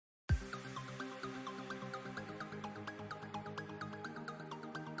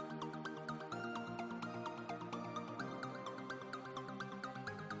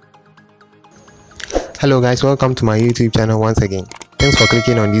Hello guys, welcome to my YouTube channel once again. Thanks for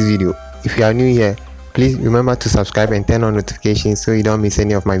clicking on this video. If you are new here, please remember to subscribe and turn on notifications so you don't miss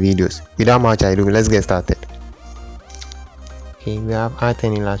any of my videos. Without much ado, let's get started. Okay, we have art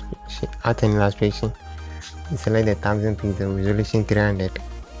and illustration. We select the 1000 pixel resolution 300.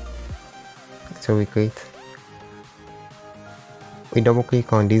 So we double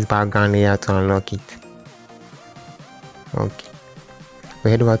click on this background layer to unlock it. Okay,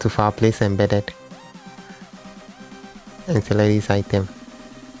 we head over to file, place embedded, and select this item.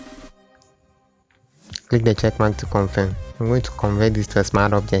 Click the check mark to confirm. I'm going to convert this to a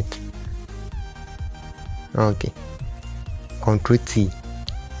smart object. Okay, Ctrl T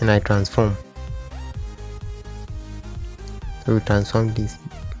and I transform. So we transform this.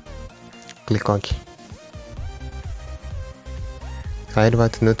 Click OK. So I head over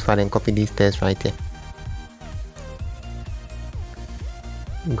to Notepad and copy this text right here.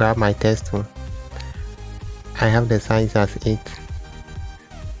 Grab my text tool. I have the size as 8.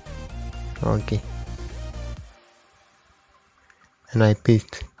 Okay, and I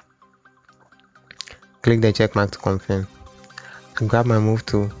paste. Click the check mark to confirm. I grab my move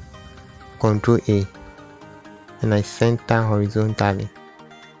tool, Ctrl A, and I center horizontally.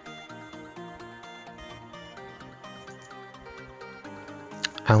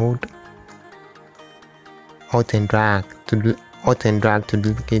 I hold Alt and drag to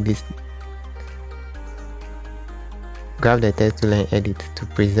duplicate this. Grab the text tool and edit to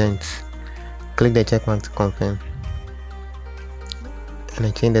present. Click the check mark to confirm. And I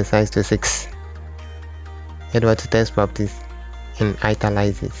change the size to 6. Head over to text properties and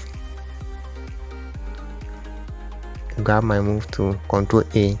italize it. Grab my move tool, Ctrl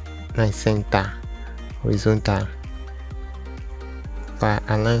A, and I center horizontal. So I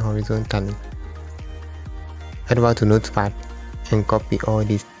align horizontally. Head over to Notepad and copy all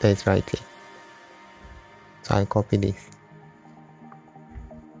these text right here. So I copy this.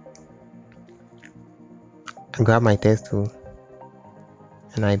 I grab my text tool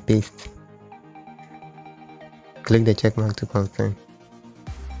and I paste. Click the check mark to confirm.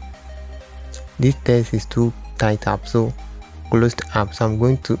 This text is too tight up, so closed up. So I'm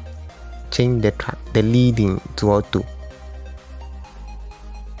going to change the leading to auto.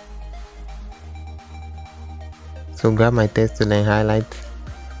 So grab my text tool and highlight.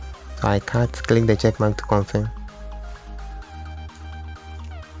 So I cut. Click the check mark to confirm.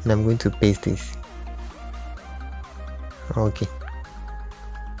 And I'm going to paste this. Okay,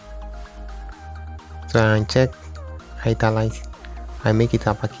 so I uncheck italize. I make it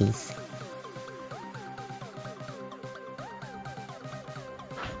uppercase.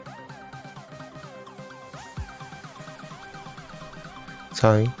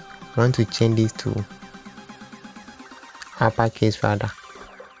 Sorry, I want to change this to uppercase rather.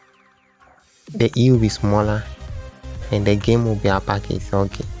 The E will be smaller and the game will be uppercase.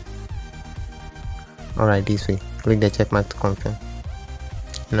 Okay, alright, this way. Click the check mark to confirm.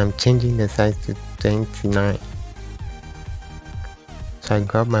 And I'm changing the size to 29. So I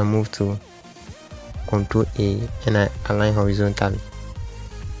grab my move tool, Ctrl A, and I align horizontally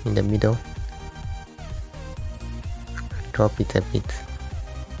in the middle. Drop it a bit.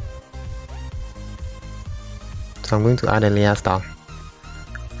 So I'm going to add a layer style.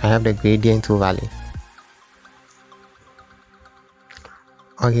 I have the gradient overlay.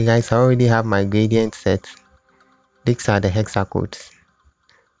 Okay guys, I already have my gradient set. These are the hexacodes.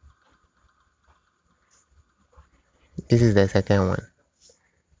 This is the second one.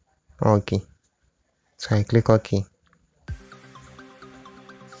 Okay, so I click OK,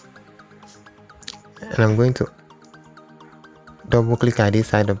 and I'm going to double click at this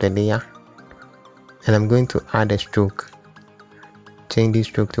side of the layer, and I'm going to add a stroke. Change this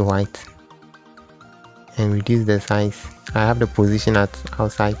stroke to white and reduce the size. I have the position at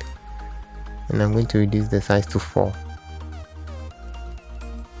outside, and I'm going to reduce the size to 4.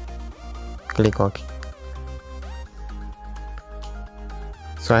 Click OK.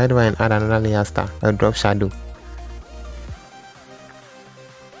 So I head over and add another layer style, a drop shadow.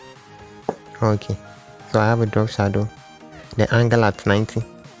 Okay, so I have a drop shadow, the angle at 90,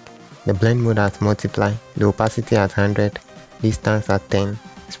 the blend mode at multiply, the opacity at 100, distance at 10,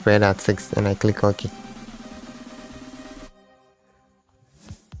 spread at 6, and I click OK.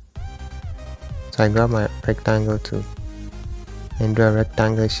 So I grab my rectangle tool and draw a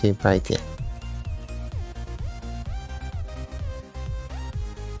rectangle shape right here.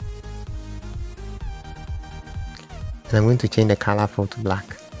 And I'm going to change the color fill to black.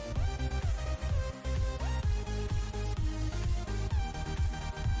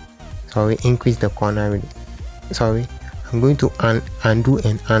 So we increase the corner. I'm going to undo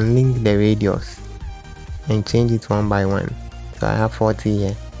and unlink the radius and change it one by one. So I have 40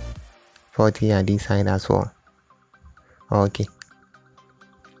 here, 40 at this side as well. Okay,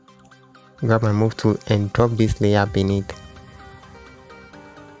 grab my move tool and drop this layer beneath.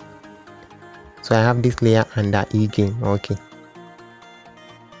 So I have this layer under E-game. Okay,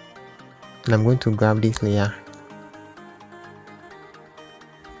 and I'm going to grab this layer.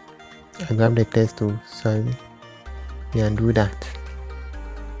 I grab the text tool, sorry, and do that.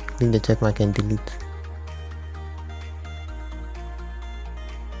 Click the check mark and delete.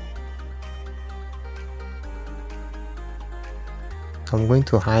 So I'm going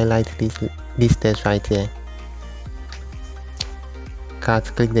to highlight this text right here. Cut,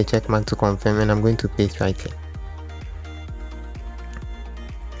 click the check mark to confirm, and I'm going to paste right here.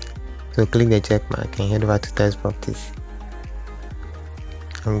 So click the check mark and head over to text properties.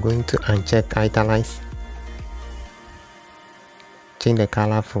 I'm going to uncheck italize, change the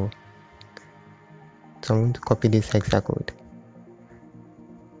color for. So I'm going to copy this hexa code.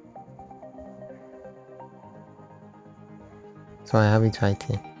 So I have it right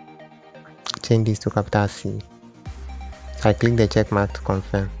here. Change this to capital C. So I click the check mark to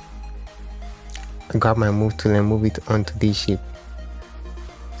confirm. I grab my move tool and move it onto this shape.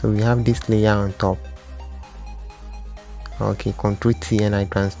 So we have this layer on top. Okay, Ctrl T and I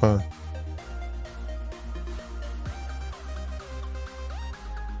transform.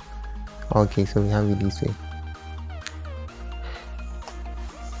 Okay, so we have it this way.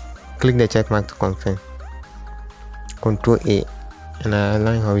 Click the check mark to confirm. Ctrl A and I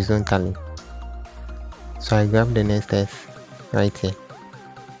align horizontally. So I grab the next text right here.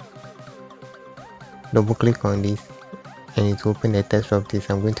 Double click on this and it will open the text properties.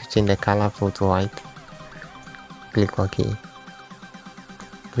 I'm going to change the color to white. Click OK.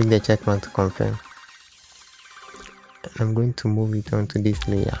 Click the check mark to confirm. I'm going to move it onto this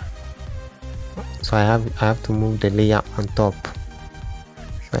layer. So I have to move the layer on top.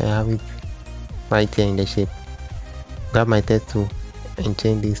 So I have it right here in the shape. Grab my text tool and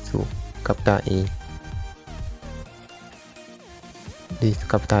change this to capital A. This to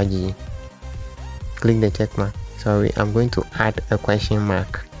capital G. Click the check mark. Sorry, I'm going to add a question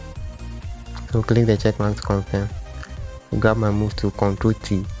mark. So click the check mark to confirm. Grab my move to Ctrl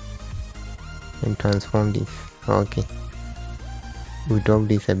T and transform this. Okay. We drop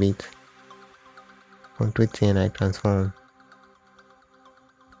this a bit. Ctrl T and I transform.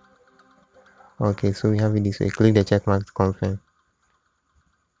 Okay, so we have it this way. Click the check mark to confirm.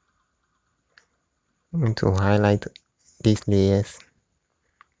 I'm going to highlight these layers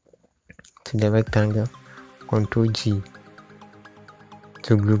to the rectangle. Ctrl G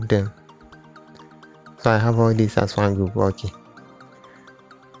to group them. So I have all this as one group. Okay.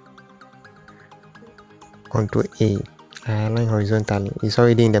 Ctrl A. I align horizontally. It's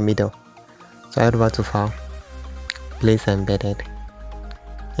already in the middle. So I head over to File, Place Embedded,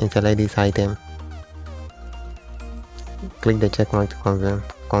 and select this item. Click the check mark to confirm.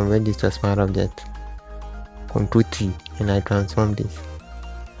 Convert this to a smart object. Ctrl T and I transform this.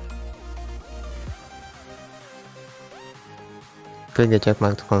 Click the check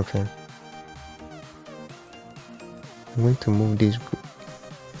mark to confirm. I'm going to move this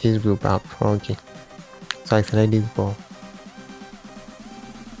group up. Okay. So I select this ball.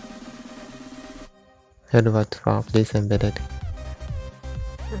 Head over to File, Place Embedded,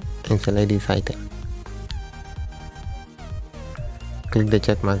 and select this item. Click the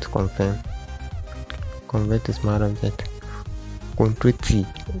check mark to confirm. Convert to smart object. Ctrl T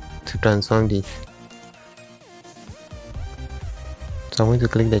to transform this. So I'm going to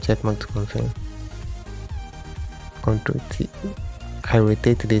click the check mark to confirm. Ctrl T. I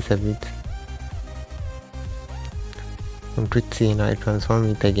rotate this a bit. Ctrl T and I transform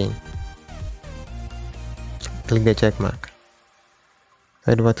it again. Click the check mark.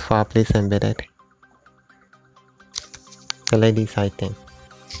 Head over to File, Place Embedded. Select this item.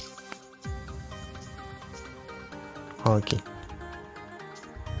 Okay.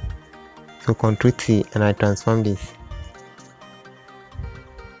 So Ctrl T and I transform this.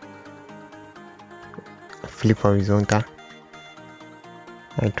 Flip horizontal.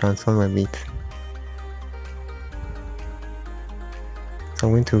 I transform a bit. So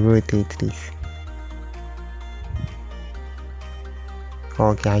I'm going to rotate this.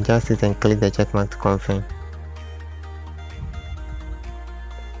 Okay, adjust it and click the check mark to confirm.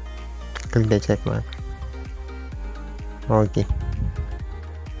 Click the check mark. Okay.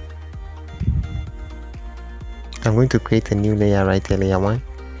 I'm going to create a new layer right here, layer 1.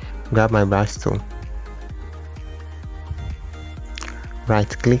 Grab my brush tool. Right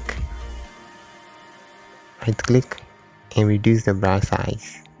click and reduce the brush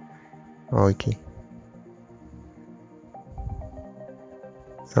size. Okay.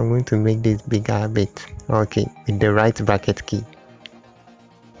 So I'm going to make this bigger a bit. Okay, with the right bracket key,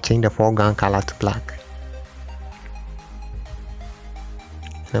 change the foreground color to black.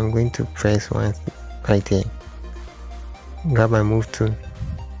 And I'm going to press once right here. Grab my move tool.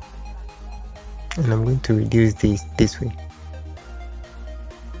 And I'm going to reduce this way.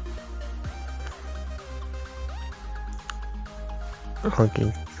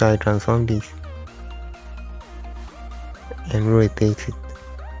 Okay, so I transform this and rotate it.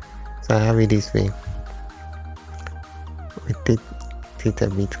 So I have it this way. Rotate it a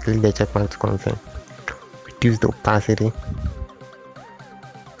bit, click the check mark to confirm. Reduce the opacity.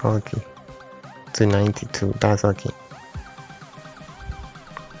 Okay, to 92, that's okay.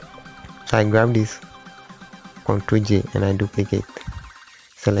 So I grab this, Ctrl J, and I duplicate.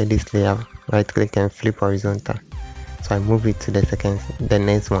 Select this layer, right click and flip horizontal. So I move it to the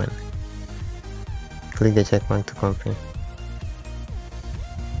next one. Click the check mark to confirm.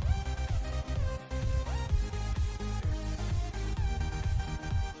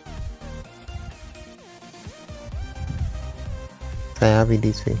 So I have it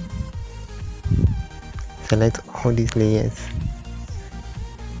this way. Select all these layers.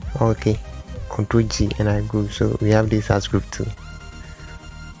 Okay, Ctrl G and I group. So we have this as group 2.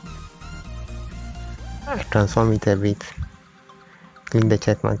 I transform it a bit. Click the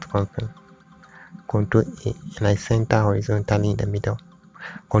check mark to confirm. Ctrl A and I center horizontally in the middle.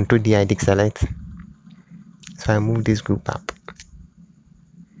 Ctrl D, I deselect. So I move this group up.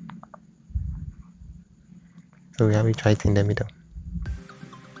 So we have it right in the middle.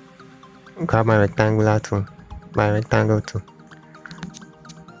 Grab my rectangular tool, my rectangle tool,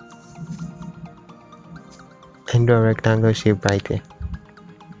 and do a rectangle shape right here.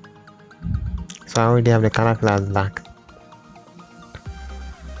 So I already have the color class black.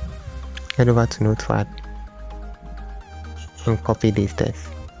 Head over to Notepad and copy this text.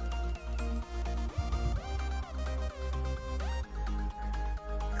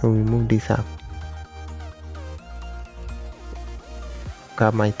 So we move this up.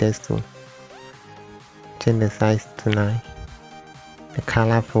 Grab my text tool. Change the size to 9. The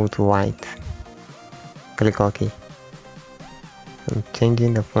color full to white. Click OK. I'm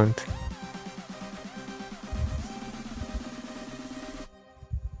changing the font.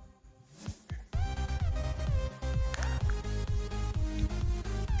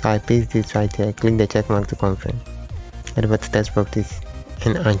 So I paste this right here. Click the check mark to confirm. Head over to text properties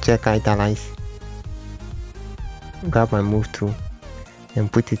and uncheck italize. Grab my move tool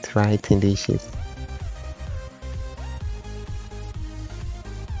and put it right in the shape.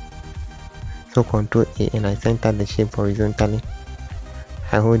 So Ctrl A and I center the shape horizontally.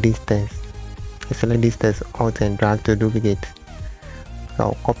 I hold this text. I select this text, Alt and drag to duplicate. So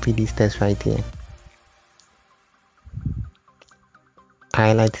I'll copy this text right here.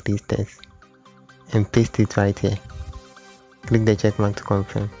 Highlight this text and paste it right here. Click the check mark to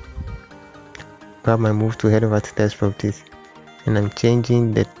confirm. Grab my move to head over to text properties and I'm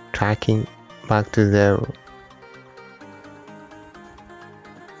changing the tracking back to 0.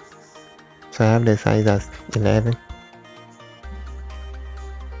 So I have the size as 11.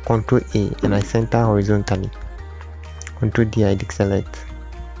 Ctrl A and I center horizontally. Ctrl D, I deselect.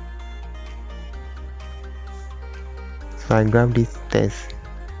 So I grab this text.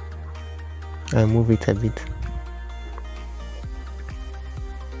 I move it a bit.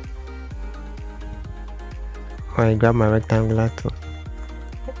 I grab my rectangular tool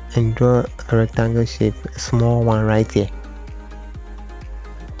and draw a rectangle shape, a small one right here.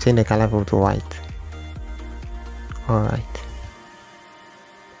 Change the color to white. Alright.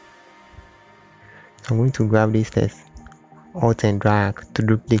 So I'm going to grab this text, Alt and drag to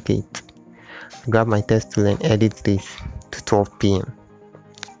duplicate. Grab my text tool and edit this to 12 p.m.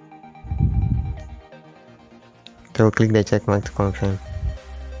 So click the check mark to confirm.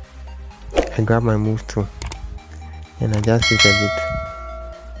 I grab my move tool and adjust it a bit.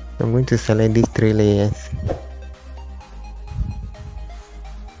 I'm going to select these 3 layers.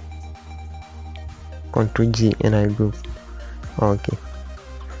 Ctrl G and I group. Okay.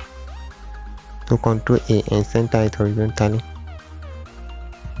 So Ctrl A and center it horizontally.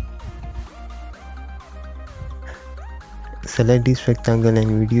 Select this rectangle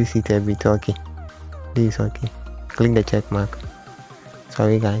and reduce it a bit. Okay. This is okay. Click the check mark.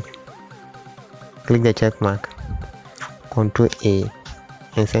 Sorry guys. Click the check mark. Ctrl A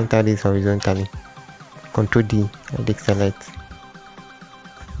and center this horizontally. Ctrl D and deselect.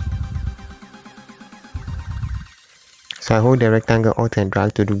 So I hold the rectangle Alt and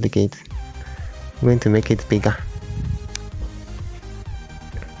drag to duplicate. I'm going to make it bigger.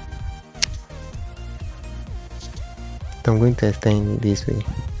 So I'm going to extend it this way.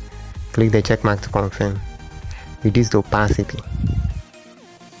 Click the check mark to confirm. Reduce the opacity.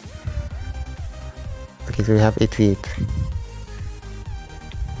 Okay, so we have 88.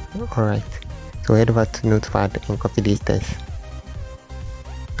 Alright, so head over to Notepad and copy this text.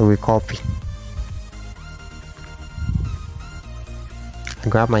 So we copy. I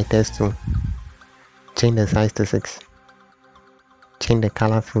grab my text tool. Change the size to 6. Change the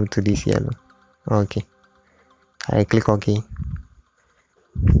color fill to this yellow. Okay. I click OK.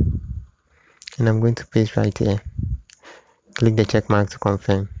 And I'm going to paste right here. Click the check mark to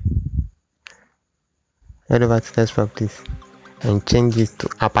confirm. Head over to text properties and change this to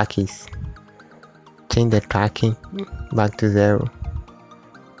uppercase. Change the tracking back to 0.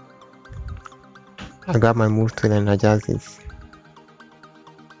 I grab my move tool and adjust this.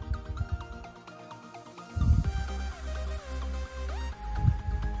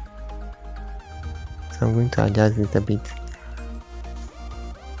 So I'm going to adjust this a bit.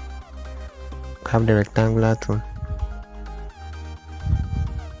 Grab the rectangular tool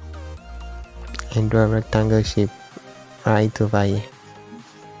and draw a rectangle shape right over here.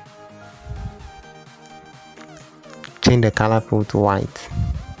 Change the color fill to white.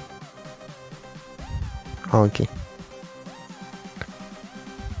 Okay.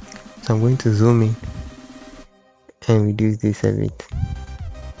 So I'm going to zoom in and reduce this a bit.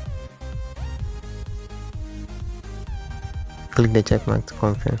 Click the check mark to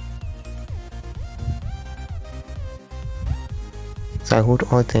confirm. So I hold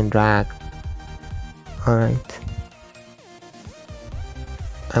Alt and drag. Alright.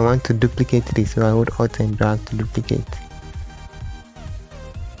 I want to duplicate this, so I hold Alt and drag to duplicate.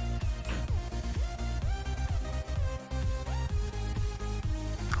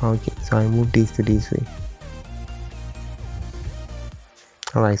 Okay, so I move this to this way.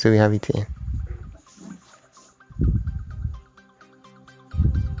 Alright, so we have it here.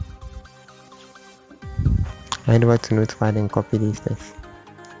 I head over to Notepad and copy this text.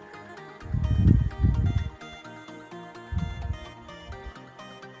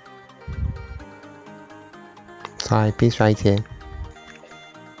 So I paste right here.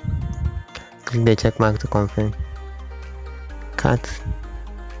 Click the check mark to confirm. Cut.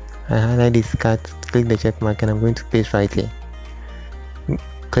 I highlight this cut. Click the check mark and I'm going to paste right here.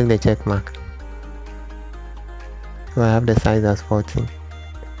 Click the check mark. So I have the size as 14.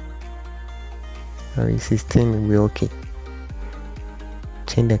 16 will be okay.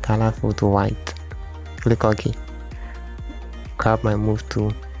 Change the color fill to white. Click OK. Grab my move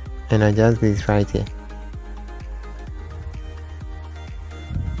tool and adjust this right here.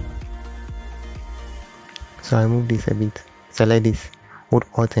 So I move this a bit. Select this. Hold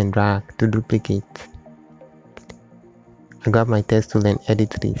Alt and drag to duplicate. I grab my text tool and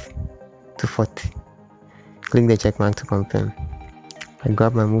edit this to 40. Click the check mark to confirm. I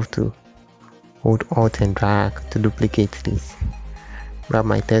grab my move tool. Hold Alt and drag to duplicate this. Grab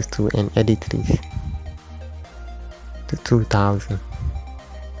my text tool and edit this to 2000.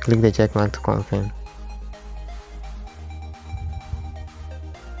 Click the check mark to confirm.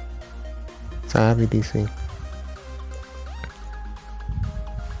 So I have it this way.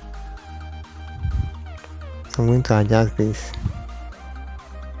 So I'm going to adjust this.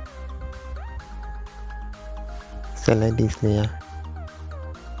 Select this layer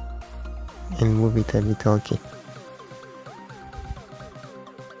and move it a bit. Okay.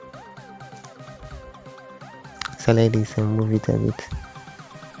 Select this and move it a bit.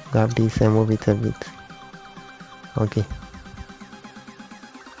 Grab this and move it a bit. Okay.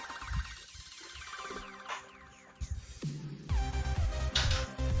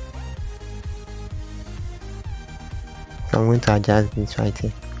 So I'm going to adjust this right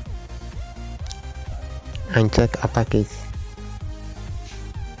here and check uppercase.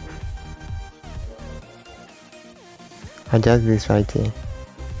 Adjust this right here.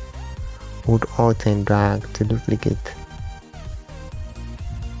 Hold Alt and drag to duplicate.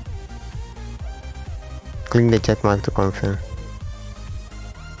 Click the check mark to confirm.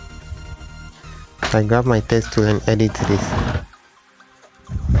 I grab my text tool and edit this.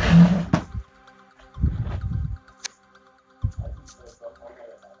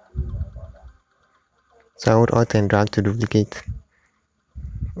 So I hold Alt and drag to duplicate.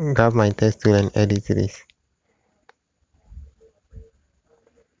 Grab my text tool and edit this.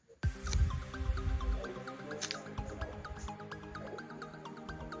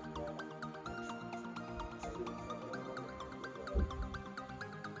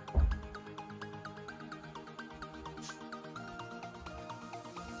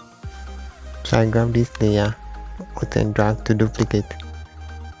 So I grab this layer, Alt and drag to duplicate.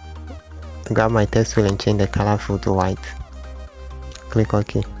 grab my text tool and change the color fill to white. Click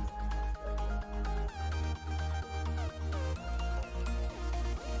OK.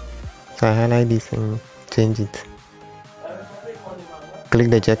 So I highlight this and change it. Click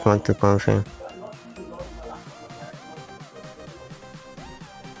the check mark to confirm.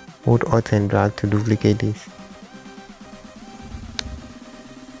 Hold Alt and drag to duplicate this.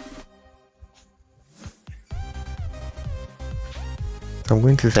 So I'm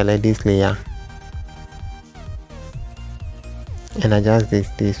going to select this layer and adjust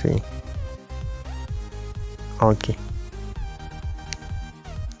this way. OK.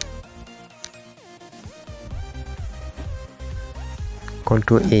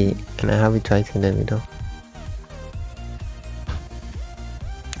 Ctrl A and I have it right in the middle.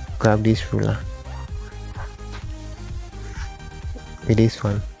 Grab this ruler with this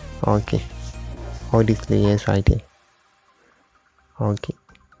one. OK. All these layers right here. OK.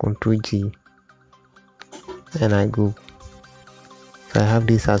 Ctrl G and I group. So I have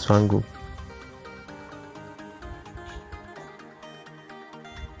this as one group.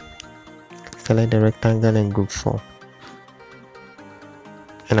 Select the rectangle and group 4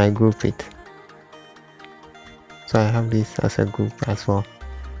 and I group it. So I have this as a group as well.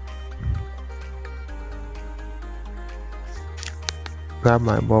 Grab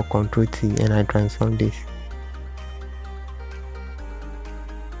my ball, Ctrl T and I transform this.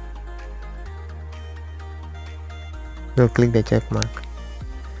 So click the check mark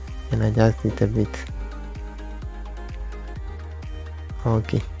and adjust it a bit.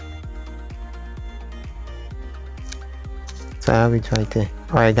 OK. So I have it right there.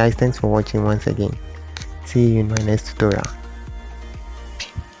 Alright guys, thanks for watching once again. See you in my next tutorial.